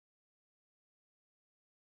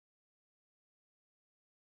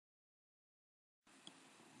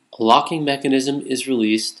A locking mechanism is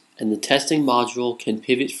released and the testing module can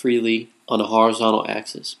pivot freely on a horizontal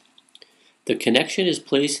axis. The connection is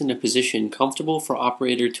placed in a position comfortable for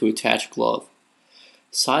operator to attach glove.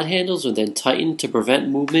 Side handles are then tightened to prevent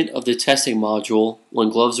movement of the testing module when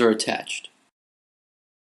gloves are attached.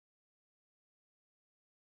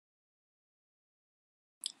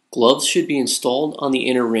 Gloves should be installed on the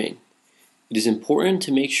inner ring. It is important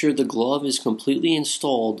to make sure the glove is completely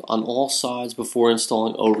installed on all sides before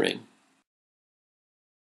installing O-ring.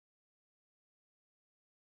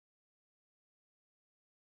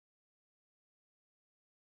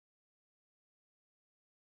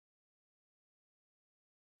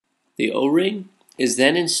 The O-ring is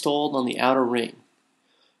then installed on the outer ring.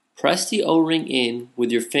 Press the O-ring in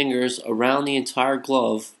with your fingers around the entire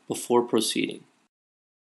glove before proceeding.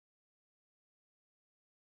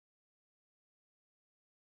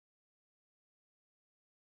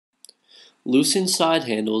 Loosen side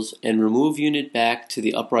handles and remove unit back to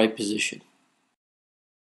the upright position.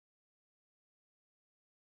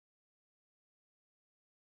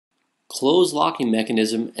 Close locking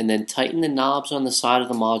mechanism and then tighten the knobs on the side of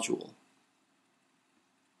the module.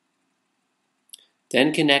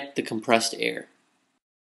 Then connect the compressed air.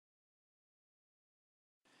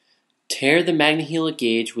 Tear the magnehelic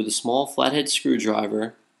gauge with a small flathead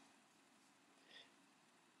screwdriver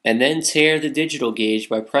and then tear the digital gauge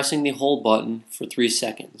by pressing the hold button for 3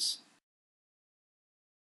 seconds.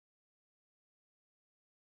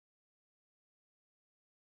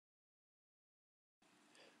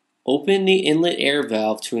 Open the inlet air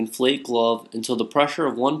valve to inflate glove until the pressure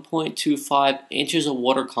of 1.25 inches of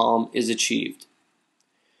water column is achieved.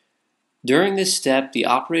 During this step, the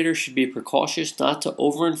operator should be precautious not to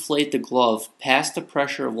overinflate the glove past the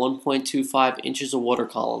pressure of 1.25 inches of water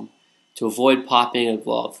column to avoid popping a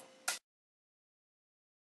glove.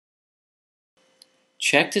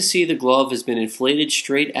 Check to see the glove has been inflated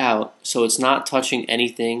straight out so it's not touching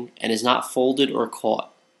anything and is not folded or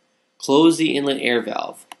caught. Close the inlet air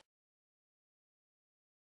valve.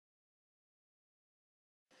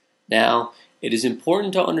 Now, it is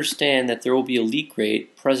important to understand that there will be a leak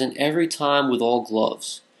rate present every time with all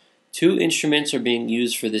gloves. 2 instruments are being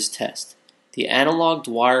used for this test. The analog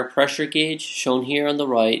wire pressure gauge, shown here on the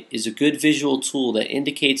right, is a good visual tool that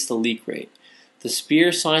indicates the leak rate. The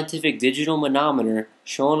Spear Scientific Digital Manometer,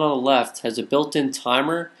 shown on the left, has a built-in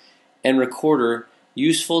timer and recorder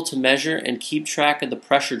useful to measure and keep track of the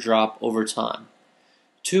pressure drop over time.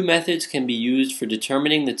 2 methods can be used for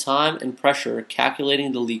determining the time and pressure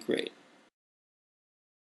calculating the leak rate.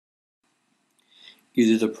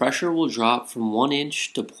 Either the pressure will drop from 1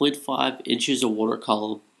 inch to 0.5 inches of water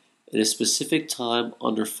column at a specific time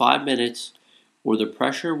under 5 minutes, or the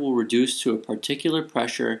pressure will reduce to a particular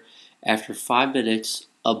pressure after 5 minutes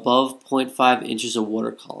above 0.5 inches of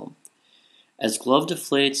water column. As glove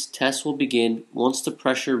deflates, test will begin once the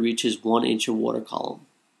pressure reaches 1 inch of water column.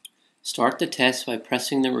 Start the test by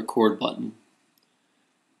pressing the record button.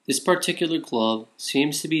 This particular glove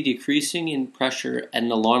seems to be decreasing in pressure at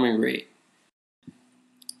an alarming rate.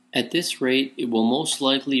 At this rate, it will most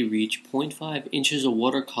likely reach 0.5 inches of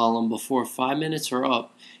water column before 5 minutes are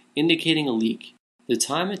up, indicating a leak. The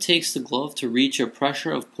time it takes the glove to reach a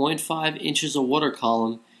pressure of 0.5 inches of water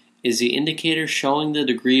column is the indicator showing the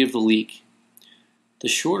degree of the leak. The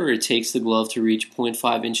shorter it takes the glove to reach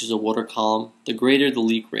 0.5 inches of water column, the greater the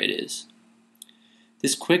leak rate is.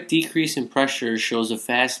 This quick decrease in pressure shows a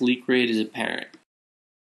fast leak rate is apparent.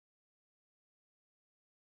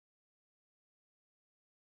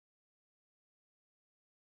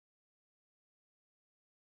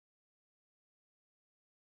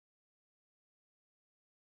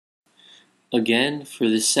 Again, for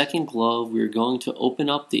this second glove, we are going to open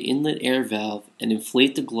up the inlet air valve and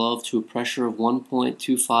inflate the glove to a pressure of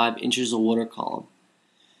 1.25 inches of water column.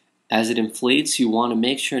 As it inflates, you want to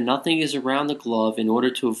make sure nothing is around the glove in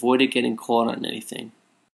order to avoid it getting caught on anything.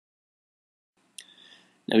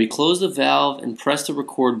 Now we close the valve and press the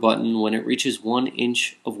record button when it reaches 1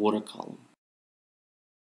 inch of water column.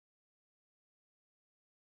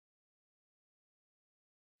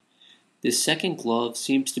 This second glove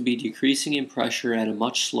seems to be decreasing in pressure at a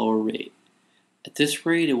much slower rate. At this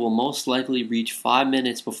rate, it will most likely reach 5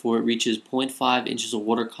 minutes before it reaches 0.5 inches of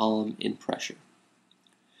water column in pressure.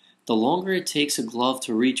 The longer it takes a glove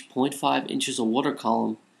to reach 0.5 inches of water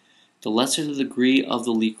column, the lesser the degree of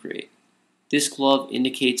the leak rate. This glove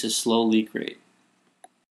indicates a slow leak rate.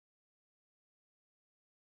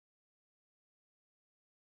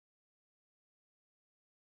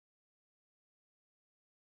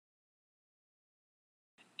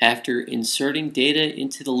 After inserting data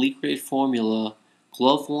into the leak rate formula,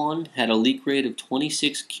 Glove 1 had a leak rate of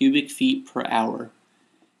 26 cubic feet per hour,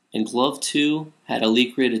 and Glove 2 had a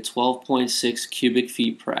leak rate of 12.6 cubic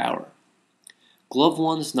feet per hour. Glove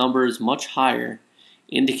 1's number is much higher,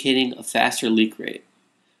 indicating a faster leak rate.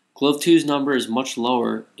 Glove 2's number is much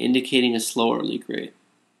lower, indicating a slower leak rate.